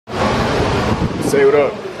Say what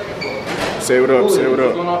up. Say what up, say what up.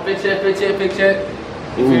 What's going on? Big chat. You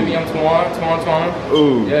feel me? I'm Twan.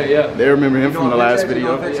 Ooh. Yeah. They remember him from the last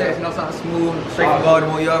video. You know, something smooth, straight from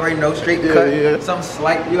Baltimore. You already know, straight cut. Yeah. Something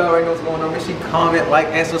slight. You already know what's going on. Make sure you comment, like,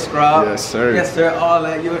 and subscribe. Yes, sir. Yes, sir. All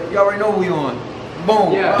that. You already know what we on.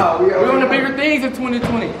 Boom. Yeah. Wow, We're on the bigger things in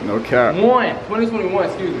 2020. No cap. 2021,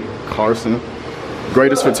 excuse me. Carson.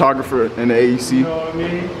 Greatest photographer in the AEC. You know what I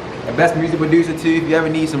mean? The best music producer too. If you ever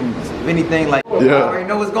need some anything like, Yeah. you already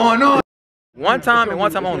know what's going on. One time and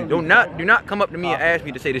one time only. Do not come up to me and ask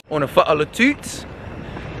me to say this on the fucking toots,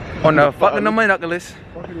 on the fucking of my knuckles.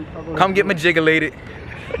 Come get my jiggulated.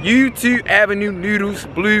 YouTube Avenue Noodles,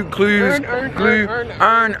 Blue Clues, Glue,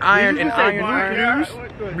 Iron, and Iron.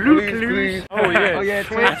 Blue Clues. Oh yeah.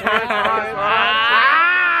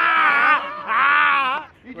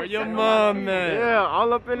 Where your mom, man? Yeah,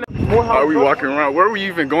 all up in the Are we walking around? Where are we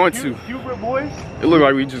even going to? Hubert boys. It looked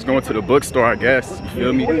like we just going to the bookstore, I guess. You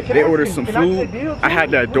feel me? They ordered some food. I had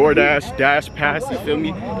that DoorDash Dash Pass. You feel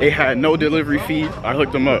me? They had no delivery fee. I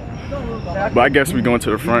hooked them up. But I guess we going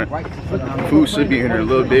to the front. Food should be in here a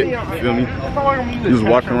little bit. You feel me? Just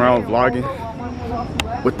walking around vlogging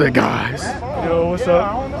with the guys. Yo, what's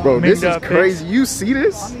up? Bro, this is crazy. You see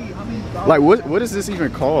this? Like, what is this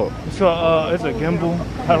even called? It's a gimbal.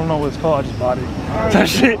 I don't know what it's called. I just bought it. That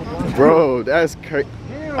shit. Bro, that's crazy.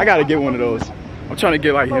 I gotta get one of those. I'm trying to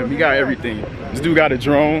get like him. He got everything. This dude got a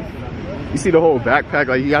drone. You see the whole backpack?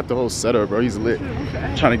 Like, he got the whole setup, bro. He's lit.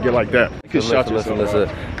 I'm trying to get like that. You can shout yourself.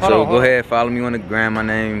 So go ahead, follow me on the gram. My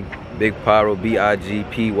name, Big Pyro,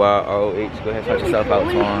 BIGPYROH. Go ahead, shout yourself out,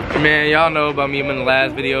 Twan. Man, y'all know about me. I'm in the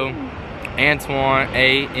last video. Antoine,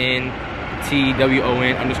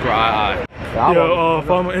 ANTWON_II. Yo,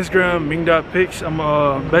 follow my Instagram, Ming.pics. I'm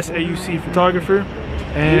best AUC photographer.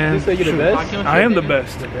 And you say you're the best? I am the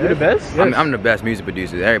best. You're the best? I'm the best music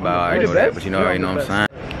producer. Everybody already know that, but you already know what I'm saying.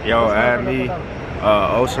 Yo, add me,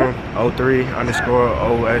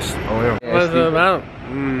 Ocean03_OSOM. What's up, about?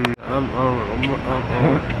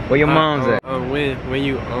 Where your mom's at? When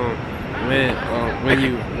you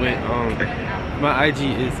my IG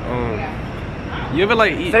is you ever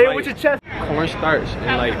like eat Say it like with your chest. cornstarch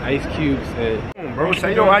and like ice cubes and Bro,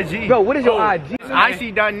 say your IG. Bro, what is your IG? It's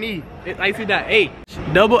icy.ne. it's icy.a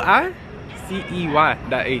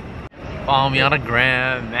ICEY.a. Follow me on the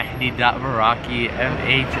gram, Mahdi.Baraki,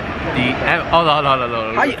 MHD.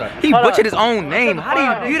 No. He butchered his own name. How do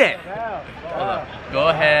you do that? Go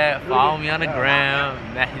ahead, follow me on the gram,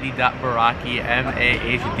 Mahdi.Baraki,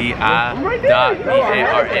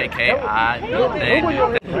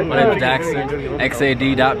 MAHDI.BARAKI. My name is Jackson,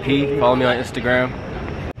 XAD.P. Follow me on Instagram.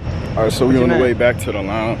 Alright, so we on the way back to the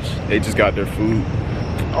lounge. They just got their food.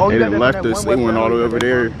 They done left us. They went all the way over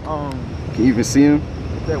there. Can you even see them?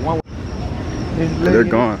 They're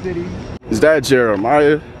gone. Is that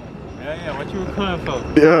Jeremiah? Yeah, what you recording for?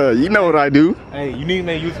 Yeah, you know what I do. Hey, you need to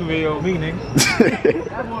make a YouTube video with me, nigga.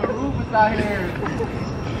 That boy Rufus out here.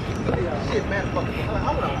 Shit, man,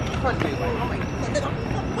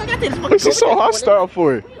 What's he so hostile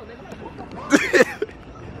for?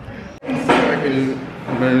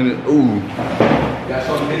 Ooh.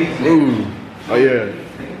 Ooh. Oh yeah.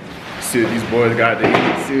 See what these boys got to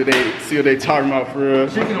eat. See what they talking about for real.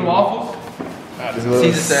 Chicken and waffles.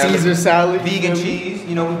 Caesar salad. Vegan cheese.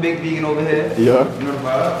 You know we big vegan over here. Yeah. You know the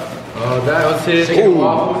vibe. That was his chicken and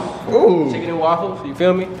waffles. Ooh. Chicken and waffles, you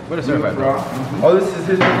feel me? What is serve at, bro? Oh, this is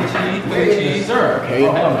his Philly cheese. Sir. Okay.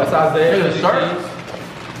 That's Isaiah's Philly cheese.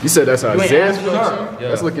 You said that's Isaiah's Philly sir. cheese? Yeah.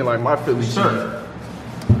 That's looking like my Philly cheese. Sir.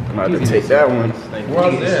 I'm about to take that one.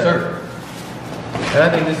 Where's that? And I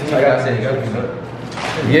think this is like I said, you gotta do that.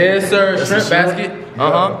 Yes, sir. Shrimp basket.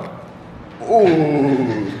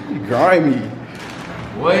 Ooh. Grimy.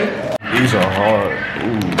 What? These are hard.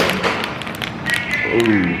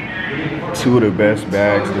 Ooh. Two of the best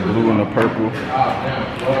bags, the blue and the purple.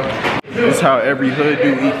 This is how every hood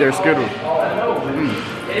do eat their Skittles.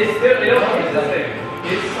 It's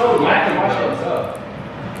so lacking.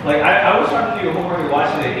 Like I was trying to do your homework and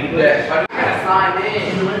watching it in English. I gotta sign in.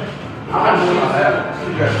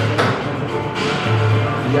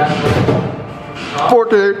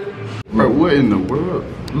 Porter. Bro, what in the world?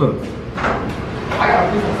 Look.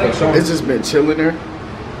 It's just been chilling there.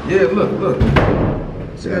 Yeah, look.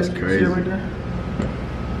 That's crazy.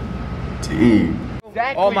 Dang.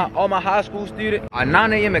 Exactly. All my high school students.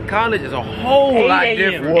 9 a.m. at college is a whole lot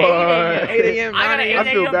different. What? 8 a.m. 9 a.m. I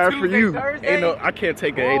feel bad for you. Ain't no, I can't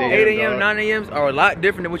take an 8 a.m. 8 a.m. 9 a.m.s are a lot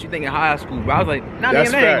different than what you think in high school. But I was like, 9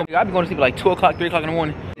 a.m. I've been going to sleep at like 2 o'clock, 3 o'clock in the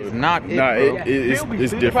morning. It's not it, Nah, bro.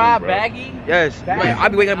 it's different, bro. baggy. Yes, man, I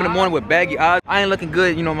be waking up in the morning with baggy eyes. I ain't looking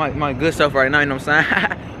good, you know, my good stuff right now, you know what I'm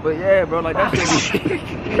saying? But yeah, bro, like that shit.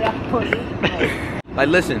 Like,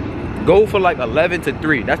 listen, go for like 11 to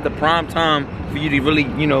 3. That's the prime time for you to really,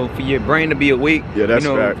 you know, for your brain to be awake. Yeah, that's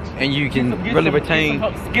you know, facts. and you can really retain.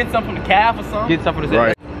 Get some from the calf or something. Get something to say.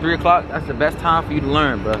 Right. 3 o'clock, that's the best time for you to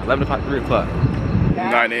learn, bro. 11 o'clock, 3 o'clock.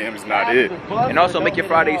 9 a.m. is not it. And also make your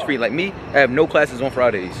Fridays free. Like me, I have no classes on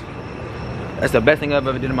Fridays. That's the best thing I've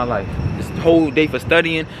ever did in my life. This whole day for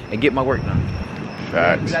studying and get my work done.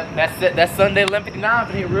 Facts. That's Sunday 11:59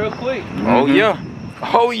 for here real quick. Oh yeah.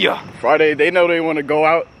 Oh yeah. Friday, they know they want to go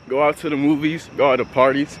out to the movies, go out to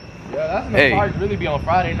parties. Yeah, that's when Hey. parties really be on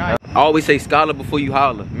Friday night. I always say scholar before you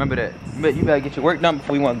holler. Remember that. You better get your work done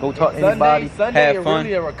before you want to go talk to anybody. Sunday have is fun.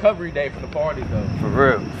 really a recovery day for the parties though. For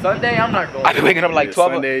real. Sunday, I'm not going. I be waking up like Yeah,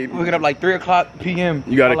 12. Sunday. Waking up like 3 o'clock p.m.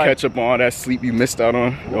 You gotta Like, catch up on all that sleep you missed out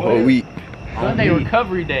on the whole week. Sunday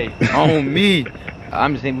recovery day. on me.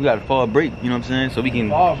 I'm just saying we got a fall break. You know what I'm saying? So we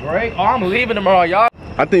can. Oh, great. Oh, I'm leaving tomorrow, y'all.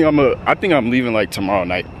 I think I'm leaving like tomorrow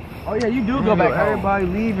night. Oh yeah, you do go back home. Everybody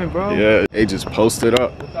leaving, bro. Yeah, they just posted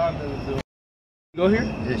up. What time does it do? Go here?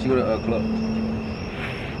 Yeah, she go to club.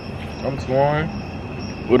 I'm sworn.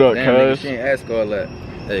 What up, Damn, nigga, cuz? she ain't ask all that.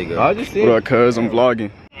 There you go. I just What up, cuz? I'm vlogging.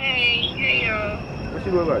 What she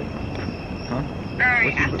look like? Huh?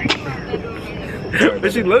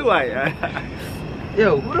 What she look like?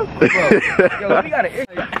 Yo, who the fuck? Yo, we got an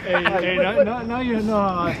issue. Hey, now you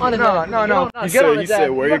know. No. He said,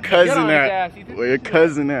 where your cousin at? Where your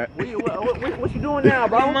cousin at? What you doing now,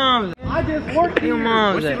 bro? Your mom's. I just worked Your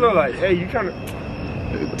mom's. What she look like? Hey, you trying to...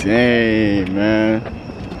 Dang, man.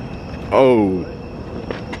 Oh.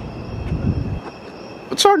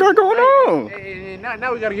 What y'all got going on? Hey,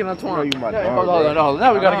 now we gotta get on Twan. you my dog, Hold on.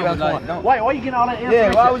 Now we gotta get on Like, Twan. Why you getting all that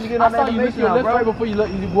information? Yeah, why would you get all that I saw you lick information your out, lips bro? right before you go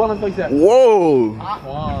on the face that. Whoa.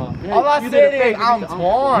 All I said is I'm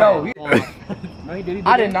Twan. No,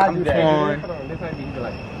 I did not do that. Twan.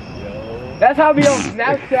 That's how we on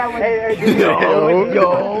Snapchat when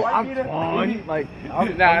Yo, I'm Twan. Like,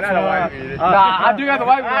 nah, not a white man. Nah, I do got the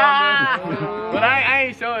white man on there. But I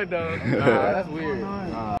ain't showing though. Nah, that's weird.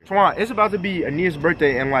 Twan, it's about to be Ania's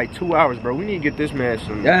birthday in like 2 hours, bro. We need to get this man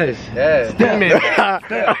some. Yes. Yeah.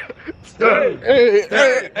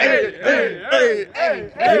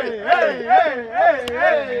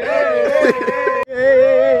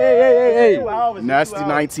 Nasty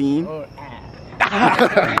 19. Got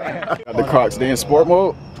the Crocs. They in sport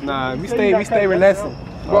mode? Nah, we stay relaxing.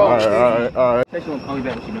 Alright. Say she won't call me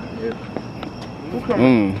back when she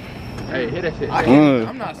done. Hey, hit that shit.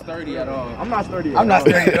 I'm not sturdy at all. I'm not sturdy at all.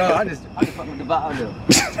 I just fuck with the bottom.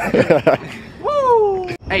 Woo!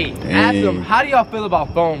 Hey, ask them, how do y'all feel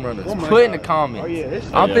about foam runners? Put in the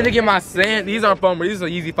comments. I'm finna get my sand. These aren't foam runners. These are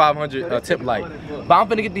Yeezy 500 tip light. But I'm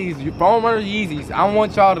finna get these foam runners Yeezys. I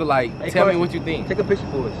want y'all to like tell me what you think. Take a picture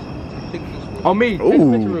for us. On me. Take a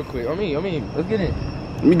Ooh. picture real quick. On me. Let's get in.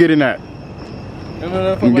 Let me get in that. You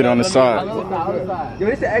can get on the side. Yo,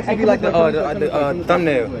 this should actually be like the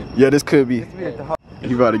thumbnail. Yeah, this could be.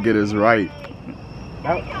 He about to get us right.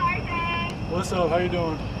 What's up? How you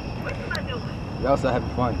doing? Y'all still having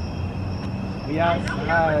fun. We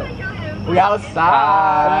outside.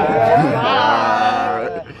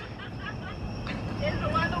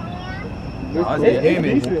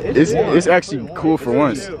 It's actually cool for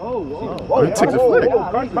once. Oh, he took the flick.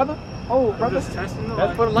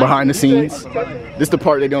 Behind the scenes. This the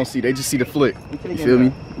part they don't see. They just see the flick. You feel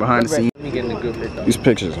me? Behind the scenes. These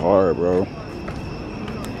pictures hard, bro.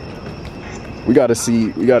 We gotta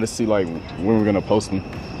see like when we're gonna post them.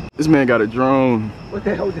 This man got a drone. What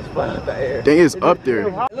the hell just flying up the air? Dang, it's up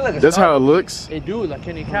there. That's how it looks. It do like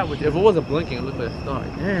Kenny Cat. If it wasn't blinking, it looked like a star.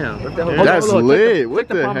 Damn. That's lit. What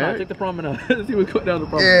the heck? Take the promenade. Let's see what go down the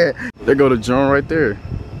promenade. Yeah. There go the drone right there.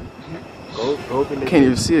 Can't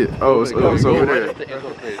even see it. Oh, it's over there.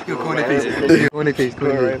 Go in the face. Go in the face. Go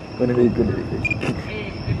in the face.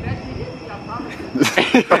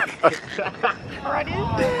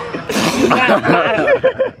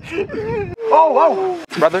 Oh,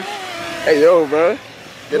 Brother. Hey, yo, bro.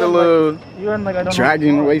 Get a little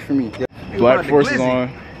dragging away from me. Black forces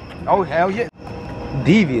on. Oh, hell yeah.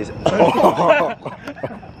 Devious.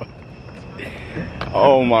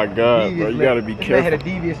 Oh my God, bro. You gotta be This man had a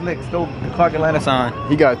careful. devious lick. Stole the Clark Atlanta sign.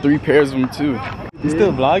 He got 3 pairs of them too. You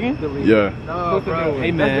still vlogging? Yeah.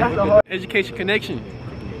 Hey man, education connection.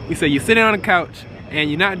 You say you're sitting on the couch and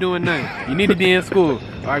you're not doing nothing. You need to be in school.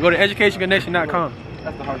 All right, go to educationconnection.com.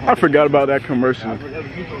 I forgot about that commercial. Did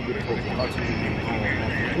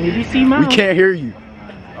you see mine? We can't hear you.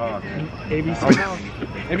 ABC Mouse.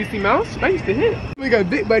 ABC Mouse? That used to hit. We got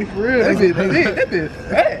big buddy for real. That's it. That bitch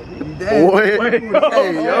fat. Boy.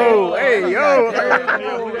 Hey, yo.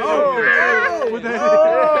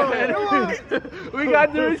 We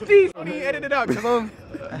got the receipts. He edited it out. Come on.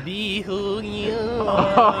 Be who you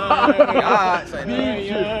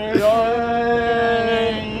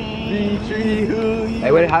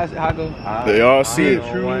Hey, wait, how go? They all see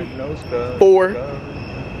it. 4.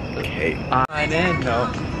 Okay.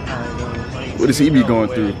 What does he be going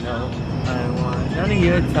through?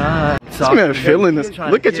 This man feeling this.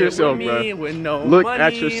 Look at yourself, bro. Look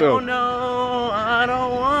at yourself.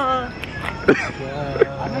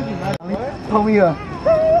 Pull me up.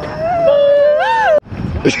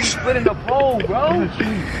 Split in the pole, bro.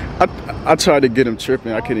 I tried to get him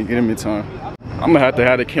tripping. I couldn't get him in time. I'm gonna have to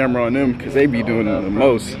have the camera on them because they be doing it the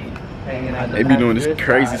most. They be doing this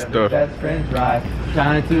crazy stuff. Best friends right,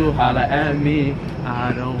 trying to holler at me.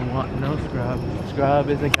 I don't want no scrub. Scrub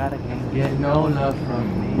is a guy that can't get no love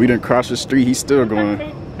from me. We done crossed the street. He's still going.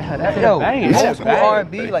 That's Yo, bang. old school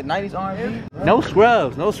R&B, like 90s R&B. No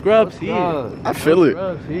scrubs here. I feel it.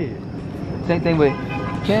 Same thing with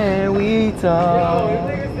Can We Talk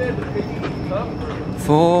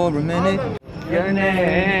for a minute? Your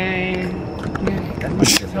name. That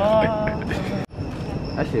shit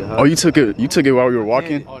hard. Oh, you took it while we were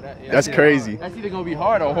walking? That's crazy. That's either gonna be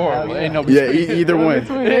hard or horrible. Ain't no Yeah, either one.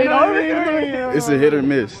 It's a hit or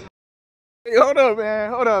miss. Hey, hold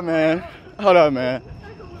up, man.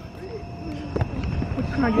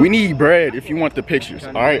 We need bread if you want the pictures,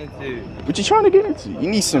 all right? What you trying to get into? You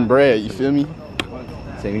need some bread, you feel me?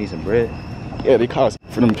 Say we need some bread. Yeah, they cost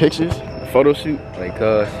for them pictures, photo shoot. Like,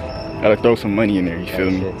 Gotta throw some money in there, you feel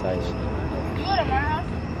me? You go to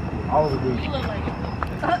Morehouse? You look like it.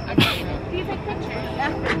 Do you take pictures?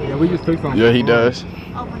 Yeah, we just took some. Yeah, he does.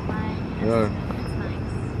 Oh my god. Yeah.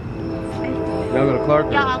 That's Y'all go to Clark?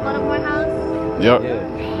 nice. Y'all go to Morehouse? Yep. I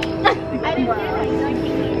didn't hear that.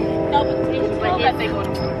 No, but they told that they go to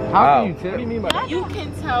Morehouse. How can you tell? What do you mean by that? You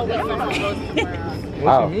can tell when someone goes to Morehouse.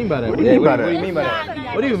 What do you mean by that? What do you mean by that?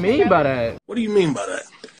 What do you mean by that? What do you mean by that?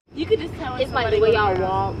 You could just tell it's like the way y'all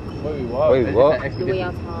walk, Wait, what? the way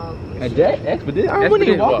y'all talk. A jet expedition? I wouldn't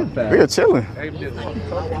even walk fast. We are chilling.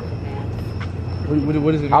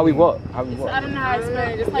 What is it? How we walk? I don't know how to explain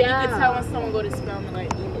it. Just like you can tell when someone go to experiment,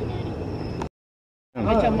 like you look at it.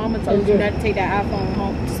 But your mama told you not to take that iPhone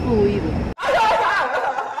home to school either.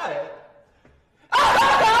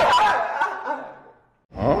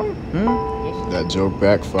 That joke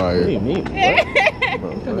backfired. What do you mean? I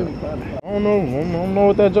don't know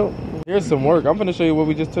what that joke. Here's some work. I'm finna show you what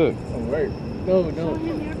we just took. Some work? No.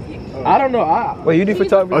 I don't know. Wait, you do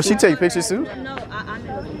photography? Oh, she take pictures too? No, I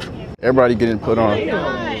know. Everybody getting put on. I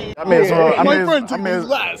may as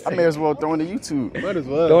well throw in the YouTube. Might as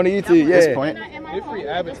well. Go on the YouTube, At this yeah. point. It's free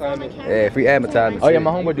advertising. Yeah, free advertising. Oh yeah,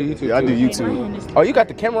 my homeboy do YouTube. Yeah, I do too. YouTube. Oh, you got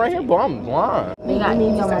the camera right here? Boy, I'm blind. They got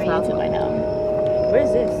YouTube right now. Where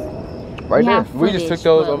is this? Right there. We just took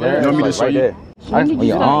those over there. You want me to show Right you? there. On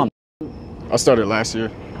your arm. I started last year.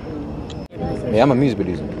 Yeah, I'm a music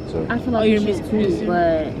producer. So. I feel like you're music too,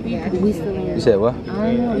 but we still in. You said what? I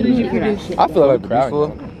don't know. You need to hear that shit. I feel like a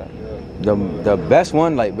crowd. The best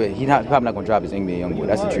one, like, but probably not gonna drop his NBA Youngboy.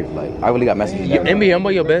 That's the truth. Like, I really got messages. Your NBA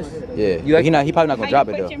Youngboy your best? Yeah. You like- He probably not gonna drop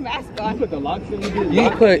it though. You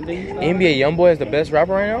put NBA Youngboy as the best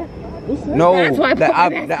rapper right now? No, that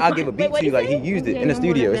I give a beat to. Like, he used it in the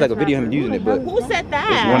studio. It's like a video of him using it, but Who said It's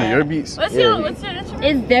that? one of your beats. What's your?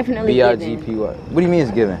 It's definitely B-I-G-P what? What do you mean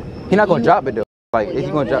it's given? He not gonna drop it though. Like, if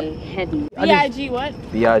he gonna drop heavy. B.I.G. what?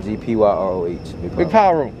 B-I-G-P-Y-R-O-H. Big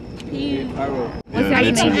Pyro. What's that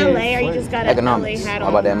you made in LA, or you just got Economics. How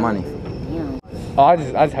about that money? Oh, I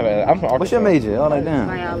just have it. I'm from Arkansas. What's your major? Oh, like damn.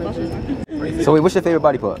 Biology. So wait, what's your favorite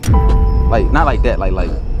body part? Like, not like that. Like,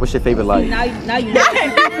 what's your favorite like? Now you know.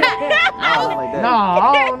 No, not like that. No,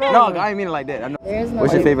 I don't know. No, I ain't mean it like that. I know.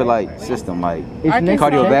 What's your favorite like system? Like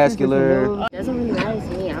cardiovascular. Doesn't really matter to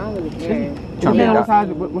me. I don't really care. Trying to be a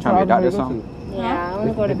doctor or something? Yeah, I want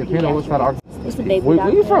to go to Depending on which side of Arkansas. It's the baby Where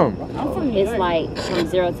doctor. you from? I'm from New York. It's like from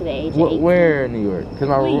 0 to the age of 18. Where in New York? Cause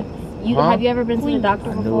my Have you ever been to the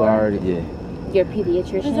doctor I knew before? already. Yeah. Your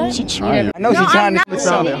pediatrician? She trying. I know she's trying to. It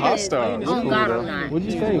sounded hostile. Oh God, I'm not. What'd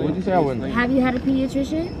you say? What'd you say I wouldn't? Have you had a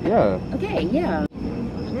pediatrician? Yeah. Okay, yeah.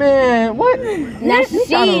 Man, what? Now You she's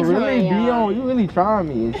trying to trying, really be y'all. on? You really trying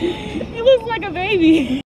me? And shit. He looks like a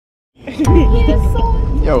baby.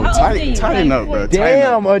 Yo, tighten up, bro.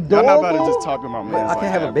 Damn, Y'all not about adorable. to just talk about me. I can't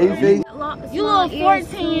have a baby face. You look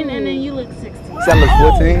 14 and then you look 16. Say I look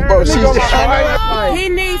 14. Bro, she's just trying. He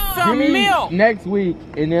needs some milk. Next week,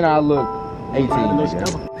 and then I look 18.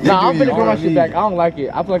 Nah, I'm finna get my shit back. I don't like it.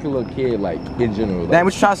 I feel like a little kid, like, in general. Damn,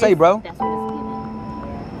 what you trying to say, bro? That's what it's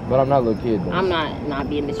giving. But I'm not a little kid, though. I'm not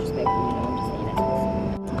being disrespectful, you know. I'm just saying that's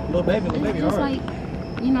what it's Little baby, just like,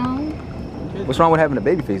 you know. What's wrong with having a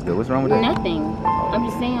baby face, though? What's wrong with that? Nothing. I'm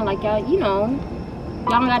just saying, like, y'all, you know.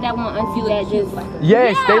 Y'all got that one auntie that just...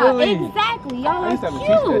 Yes, yeah, they really. exactly. Y'all are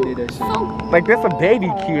cute. So, Like, that's a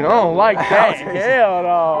baby cute. I don't like that. Hell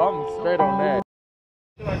no. I'm straight on that.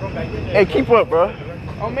 Hey, keep up, bro.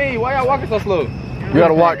 Oh, me, why y'all walking so slow? We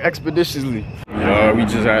gotta walk expeditiously. We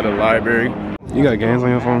just had a library. You got games on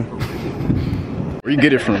your phone? Where you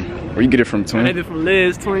get it from? Where you get it from, Tony? I did it from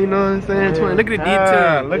Liz, 20, you know what I'm saying? 20. Look at the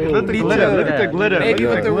detail. Look at the glitter. Look at the glitter. Maybe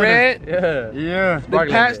with the red. Yeah. The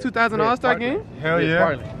Pats 2000 All-Star game. Hell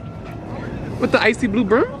yeah. With the icy blue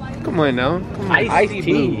brim. Come on now. Come on. Icy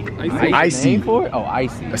blue. Icy. Name for it? Oh,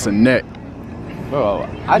 icy. That's a net. Bro,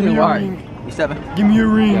 I knew why. You 7. Give me a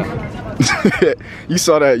ring. Yeah. You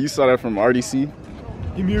saw that from RDC?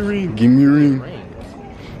 Give me a ring. Give me a ring.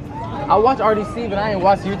 I watch RDC, but I ain't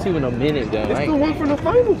watched YouTube in a minute, though. It's the one from the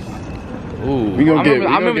finals. Ooh. We gonna get.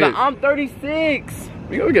 I remember the I'm 36.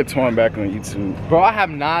 We gonna get torn back on YouTube. Bro, I have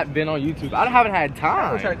not been on YouTube. I haven't had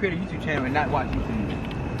time. I'm trying to create a YouTube channel and not watch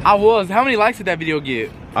YouTube. I was. How many likes did that video get?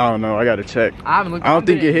 I don't know. I gotta check. I haven't looked. I don't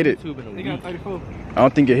think it hit it. YouTube in a He got week. 34. I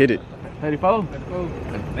don't think it hit it. 34?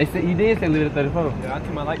 They said you did say leave it at 34. Yeah, I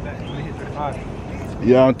think I like that. He hit 35.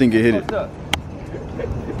 Yeah, I don't think it hit it.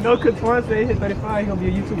 No, because Twan said he hit 35, he gonna be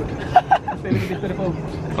a YouTuber. I said he hit 34.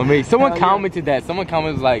 I mean, someone commented that. Someone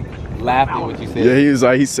commented like laughed at what you said. Yeah,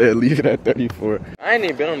 he said leave it at 34. I ain't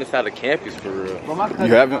even been on this side of campus for real.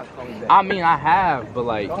 You haven't? I mean, I have, but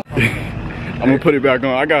like. I'm gonna put it back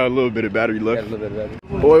on. I got a little bit of battery left. Got a little bit of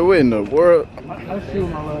that. Boy, what in the world?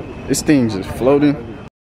 This thing just floating.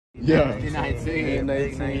 Yeah. 19.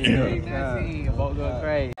 About to go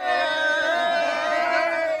crazy.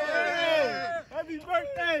 Happy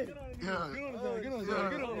birthday.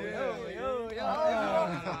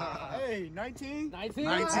 Hey, 19? 19.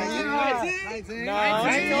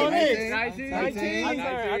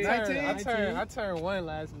 I turned 1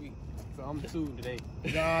 last week, so I'm 2 today.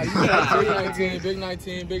 Nah, you got big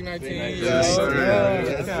 19. Yes,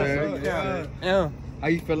 sir. Yeah. How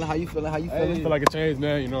you feeling? I feel like a changed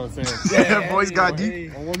man, you know what I'm saying? Yeah, boys got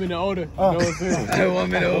deep. I'm 1 minute older, you know what I'm saying? 1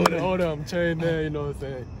 minute older. I'm changed man, you know what I'm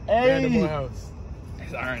saying? Hey. Man, the Morehouse.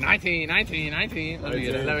 Sorry, 19. Let me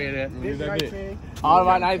get that. All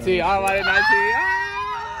about 19, 19.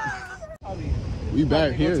 We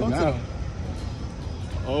back here now.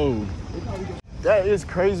 Oh. That is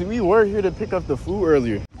crazy. We were here to pick up the food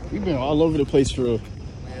earlier. We've been all over the place for real.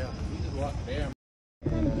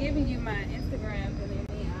 I'm giving you my Instagram, and then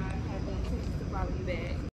I have the intention to follow you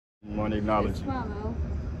back. I want to acknowledge you. Follow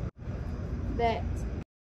that.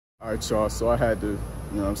 All right, y'all. So I had to, you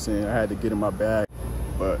know what I'm saying, I had to get in my bag.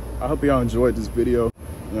 But I hope y'all enjoyed this video. You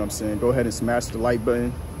know what I'm saying? Go ahead and smash the like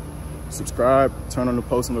button. Subscribe. Turn on the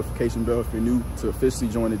post notification bell if you're new to officially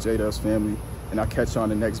join the JDUBZ family. And I'll catch you on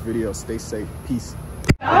the next video. Stay safe. Peace.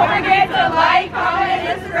 Don't forget to like, comment,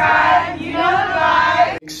 and subscribe. You know the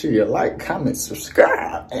vibe. Make sure you like, comment,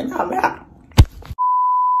 subscribe, and I'm out.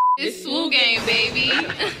 It's school game, baby.